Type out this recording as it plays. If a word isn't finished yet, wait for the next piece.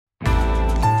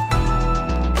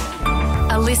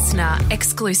listener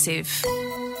exclusive.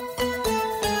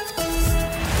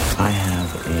 I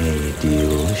have a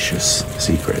delicious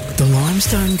secret. The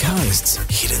Limestone Coast's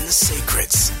hidden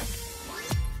secrets.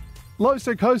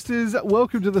 Limestone Coasters,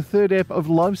 welcome to the third ep of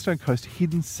Limestone Coast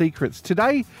Hidden Secrets.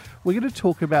 Today, we're going to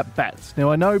talk about bats.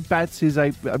 Now, I know bats is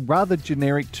a rather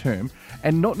generic term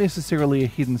and not necessarily a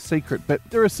hidden secret, but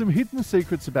there are some hidden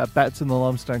secrets about bats in the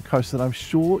Limestone Coast that I'm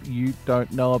sure you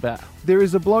don't know about. There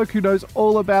is a bloke who knows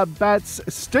all about bats.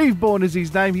 Steve Bourne is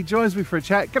his name. He joins me for a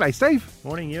chat. G'day, Steve.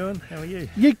 Morning, Ewan. How are you?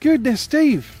 Yeah, good. Now,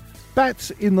 Steve,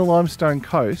 bats in the Limestone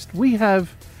Coast, we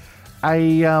have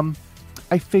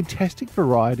a fantastic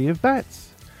variety of bats.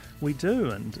 We do,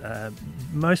 and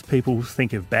most people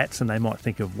think of bats and they might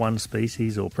think of one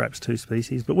species or perhaps two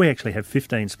species, but we actually have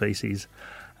 15 species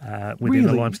within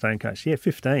the Limestone Coast. Yeah,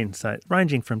 15. So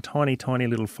ranging from tiny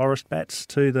little forest bats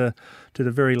to the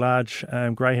very large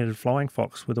grey-headed flying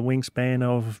fox with a wingspan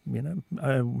of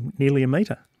nearly a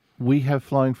metre. We have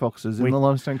flying foxes in the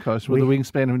Limestone Coast with a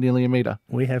wingspan of nearly a metre.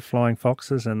 We have flying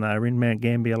foxes, and they were in Mount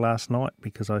Gambier last night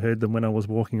because I heard them when I was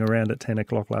walking around at 10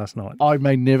 o'clock last night. I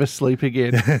may never sleep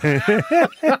again.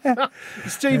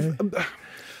 Steve,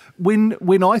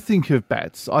 when I think of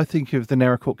bats, I think of the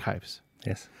Naracoorte Caves.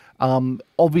 Yes.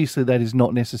 Obviously, that is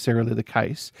not necessarily the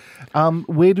case.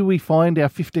 Where do we find our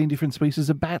 15 different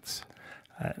species of bats?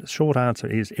 Short answer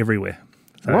is everywhere.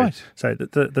 Right. So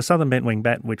the southern bent-wing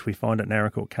bat, which we find at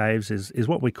Naracoorte Caves, is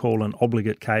what we call an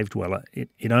obligate cave dweller.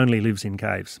 It only lives in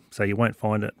caves, so you won't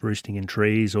find it roosting in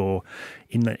trees or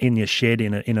in your shed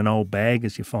in an old bag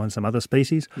as you find some other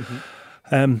species.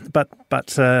 Mm-hmm. But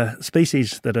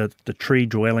species that are the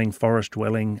tree-dwelling,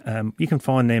 forest-dwelling, you can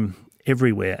find them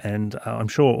everywhere, and I'm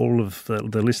sure all of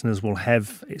the listeners will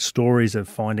have stories of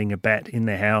finding a bat in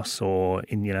their house or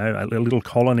in a little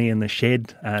colony in the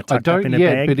shed tucked up in a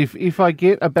bag. But if I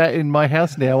get a bat in my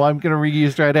house now, I'm going to ring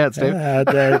you straight out, Steve.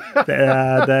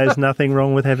 There's nothing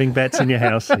wrong with having bats in your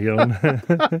house, Ewan.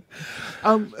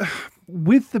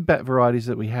 With the bat varieties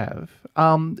that we have,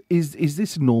 is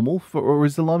this normal, or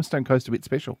is the Limestone Coast a bit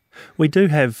special? We do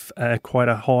have quite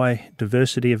a high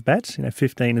diversity of bats.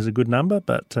 15 is a good number,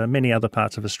 but many other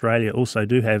parts of Australia also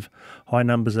do have high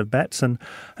numbers of bats. And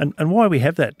why we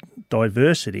have that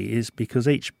diversity is because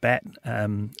each bat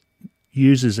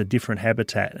uses a different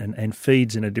habitat and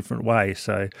feeds in a different way.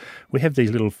 So we have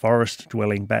these little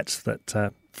forest-dwelling bats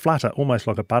that flutter almost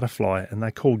like a butterfly, and they're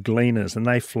called gleaners, and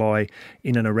they fly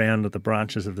in and around the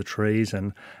branches of the trees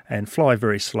and fly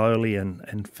very slowly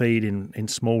and feed in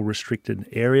small restricted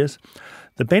areas.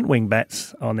 The bent-wing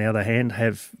bats, on the other hand,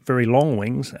 have very long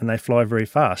wings and they fly very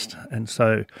fast. And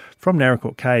so from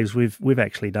Naracoorte Caves, we've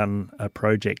actually done a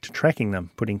project tracking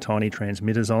them, putting tiny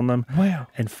transmitters on them. Wow.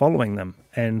 And following them.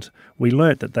 And we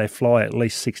learnt that they fly at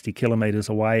least 60 kilometres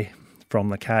away from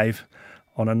the cave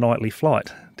on a nightly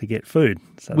flight to get food.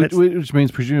 So which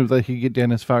means presumably they could get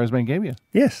down as far as Mount Gambier.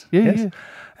 Yes. Yeah.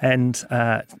 And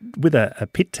with a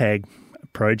pit tag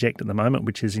project at the moment,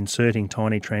 which is inserting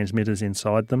tiny transmitters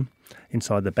inside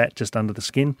the bat, just under the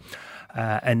skin,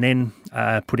 and then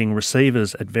putting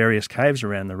receivers at various caves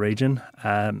around the region,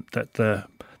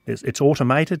 it's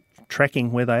automated,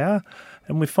 tracking where they are,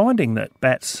 and we're finding that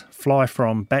bats fly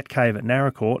from Bat Cave at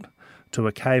Naracoorte to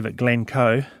a cave at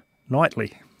Glencoe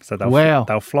nightly. So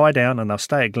they'll fly down and they'll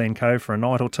stay at Glencoe for a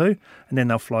night or two, and then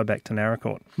they'll fly back to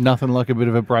Naracoorte. Nothing like a bit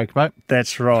of a break, mate.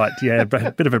 That's right, yeah, a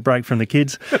bit of a break from the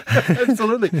kids.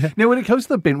 Absolutely. Now, when it comes to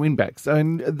the bent-wing bats,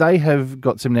 they have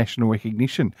got some national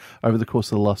recognition over the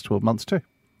course of the last 12 months too.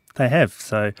 They have.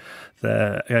 So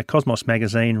the Cosmos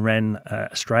magazine ran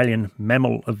Australian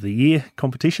Mammal of the Year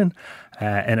competition,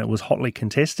 and it was hotly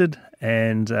contested.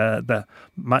 And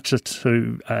much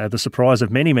to the surprise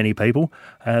of many people,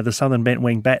 the southern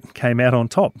bent-wing bat came out on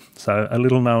top. So a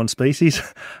little-known species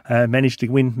managed to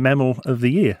win Mammal of the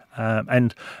Year.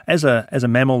 And as a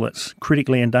mammal that's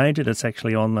critically endangered, it's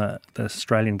actually on the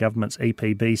Australian government's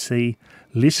EPBC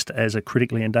list as a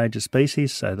critically endangered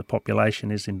species. So the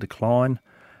population is in decline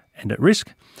and at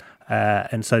risk.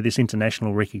 And so this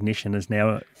international recognition this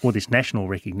national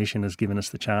recognition has given us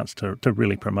the chance to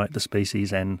really promote the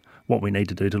species and what we need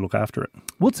to do to look after it.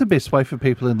 What's the best way for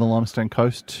people in the Limestone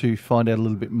Coast to find out a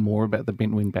little bit more about the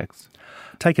bent-wing bats?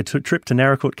 Take a trip to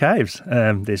Naracoorte Caves.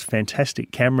 There's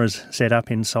fantastic cameras set up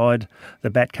inside the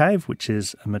Bat Cave, which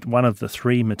is one of the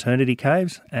 3 maternity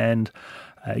caves, and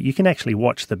you can actually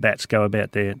watch the bats go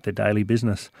about their daily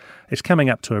business. It's coming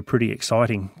up to a pretty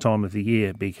exciting time of the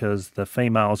year because the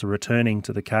females are returning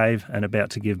to the cave and about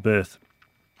to give birth.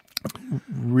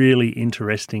 Really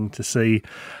interesting to see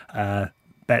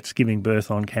bats giving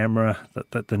birth on camera,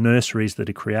 the nurseries that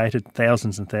are created,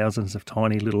 thousands and thousands of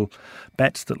tiny little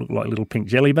bats that look like little pink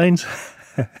jelly beans.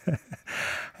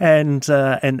 And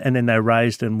then they're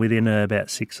raised, and within about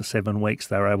 6 or 7 weeks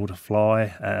they were able to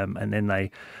fly, and then they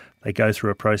go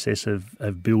through a process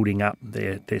of building up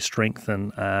their strength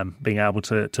and being able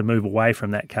to move away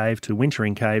from that cave to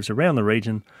wintering caves around the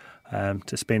region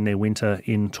to spend their winter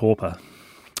in torpor.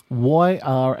 Why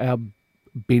are our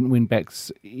bentwing bats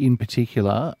in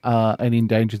particular an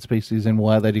endangered species, and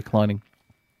why are they declining?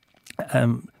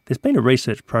 There's been a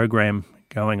research program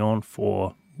going on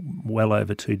for well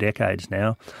over 2 decades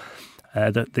now.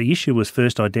 The issue was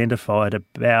first identified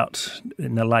about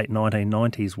in the late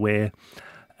 1990s, where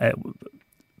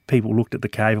people looked at the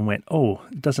cave and went, oh,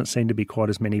 it doesn't seem to be quite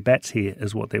as many bats here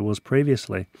as what there was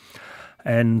previously.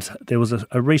 And there was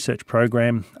a research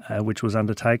program which was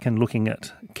undertaken looking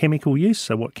at chemical use,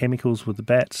 so what chemicals were the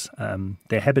bats,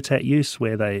 their habitat use,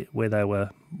 where they were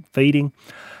feeding,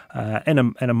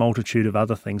 and a multitude of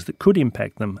other things that could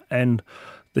impact them. And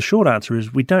the short answer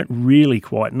is we don't really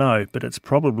quite know, but it's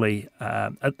probably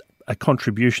a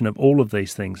contribution of all of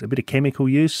these things. A bit of chemical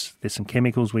use. There's some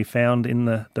chemicals we found in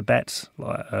the bats,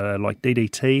 like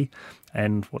DDT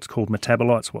and what's called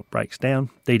metabolites, what breaks down.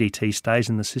 DDT stays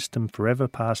in the system forever,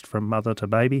 passed from mother to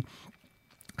baby.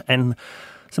 And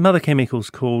some other chemicals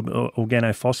called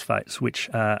organophosphates, which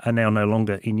are now no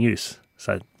longer in use,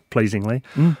 so pleasingly.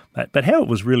 But how it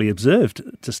was really observed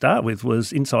to start with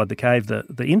was inside the cave,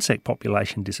 the insect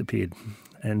population disappeared.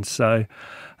 And so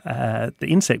the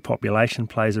insect population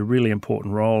plays a really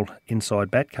important role inside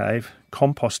Bat Cave,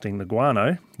 composting the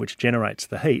guano, which generates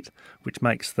the heat, which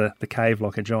makes the cave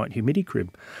like a giant humidity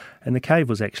crib. And the cave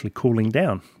was actually cooling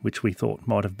down, which we thought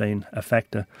might have been a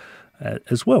factor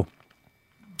as well.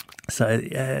 So,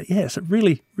 it's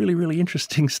really, really, really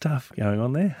interesting stuff going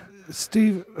on there.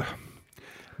 Steve,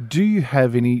 do you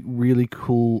have any really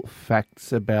cool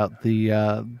facts about the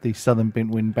southern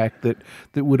bentwing bat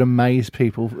that would amaze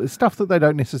people? Stuff that they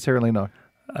don't necessarily know.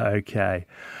 Okay.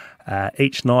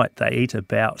 Each night they eat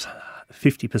about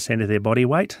 50% of their body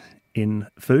weight in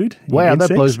food. Wow, that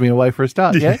blows me away for a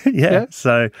start. Yeah, yeah.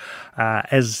 So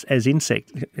as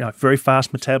insect, very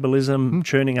fast metabolism,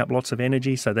 churning up lots of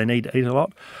energy, so they need to eat a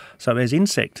lot. So as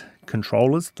insect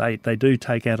controllers, they do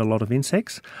take out a lot of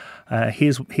insects.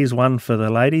 Here's one for the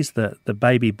ladies. The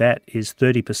baby bat is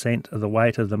 30% of the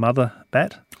weight of the mother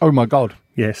bat. Oh my God.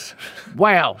 Yes.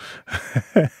 Wow.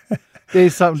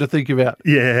 There's something to think about.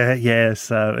 Yeah.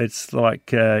 So it's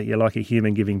like you're like a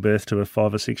human giving birth to a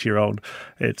 5 or 6 year old.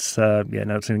 It's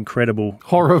it's an incredible,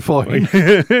 horrifying.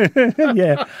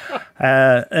 Yeah.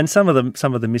 And some of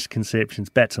the misconceptions.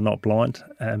 Bats are not blind.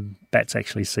 Bats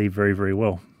actually see very, very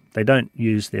well. They don't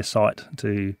use their sight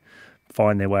to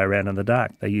find their way around in the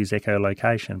dark. They use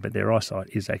echolocation, but their eyesight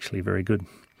is actually very good.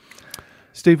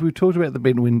 Steve, we've talked about the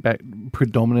bentwing bat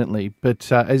predominantly, but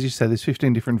as you say, there's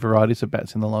 15 different varieties of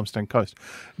bats in the Limestone Coast.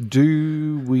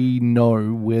 Do we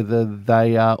know whether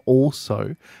they are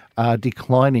also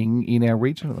declining in our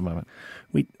region at the moment?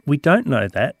 We don't know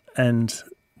that, and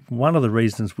one of the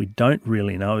reasons we don't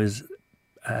really know is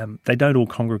they don't all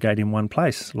congregate in one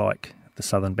place, like the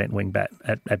southern bentwing bat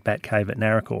at Bat Cave at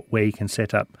Naracoorte, where you can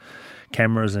set up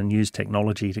cameras and use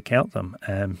technology to count them.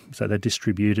 So they're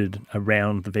distributed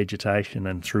around the vegetation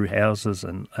and through houses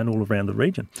and all around the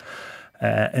region.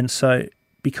 And so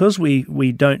because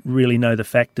we don't really know the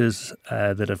factors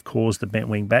that have caused the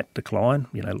bentwing bat decline,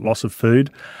 loss of food,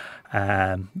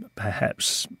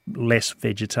 perhaps less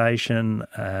vegetation,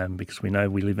 because we know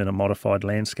we live in a modified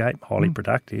landscape, highly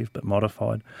productive but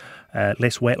modified,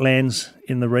 less wetlands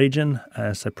in the region,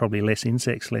 so probably less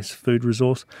insects, less food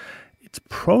resource. It's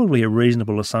probably a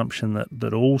reasonable assumption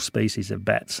that all species of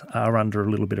bats are under a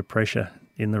little bit of pressure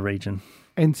in the region.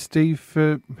 And Steve,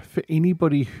 for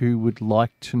anybody who would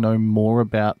like to know more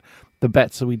about the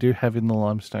bats that we do have in the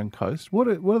Limestone Coast, what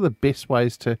are the best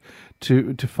ways to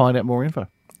find out more info?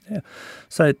 Yeah,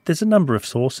 so there's a number of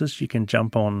sources. You can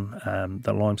jump on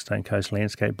the Limestone Coast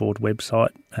Landscape Board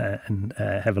website and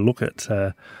have a look at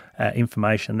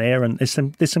information there. And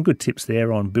there's some good tips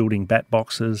there on building bat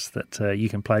boxes that you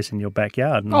can place in your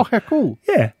backyard. And, oh, how cool!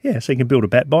 Yeah. So you can build a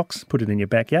bat box, put it in your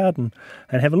backyard, and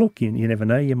have a look. You never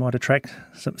know, you might attract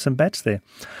some bats there.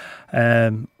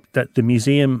 That the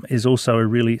museum is also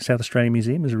South Australian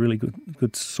Museum is a really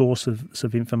good source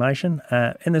of information.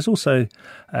 And there's also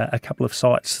a couple of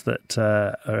sites that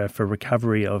are for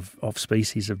recovery of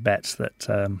species of bats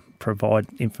that provide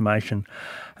information.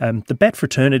 The bat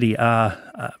fraternity are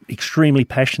extremely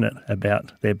passionate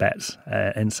about their bats,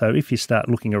 and so if you start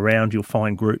looking around, you'll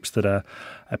find groups that are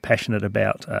passionate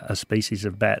about a species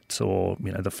of bats, or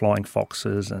the flying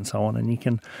foxes and so on. And you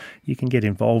can get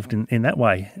involved in that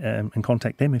way and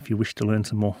contact them if you wish to learn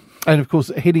some more. And of course,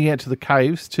 heading out to the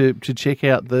caves to check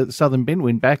out the southern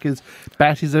Bentwin bat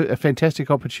is a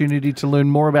fantastic opportunity to learn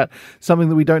more about something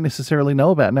that we don't necessarily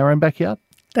know about in our own backyard.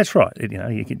 That's right.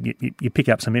 You pick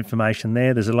up some information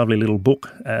there. There's a lovely little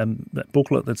book, that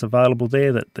booklet that's available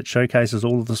there that showcases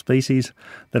all of the species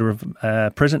that are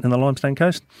present in the Limestone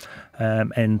Coast,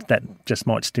 and that just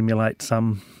might stimulate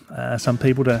some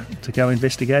people to go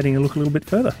investigating and look a little bit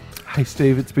further. Hey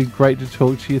Steve, it's been great to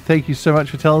talk to you. Thank you so much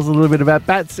for telling us a little bit about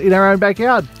bats in our own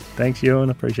backyard. Thanks, Ewan.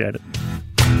 Appreciate it.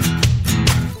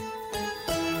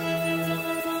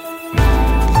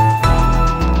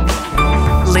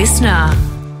 Listener.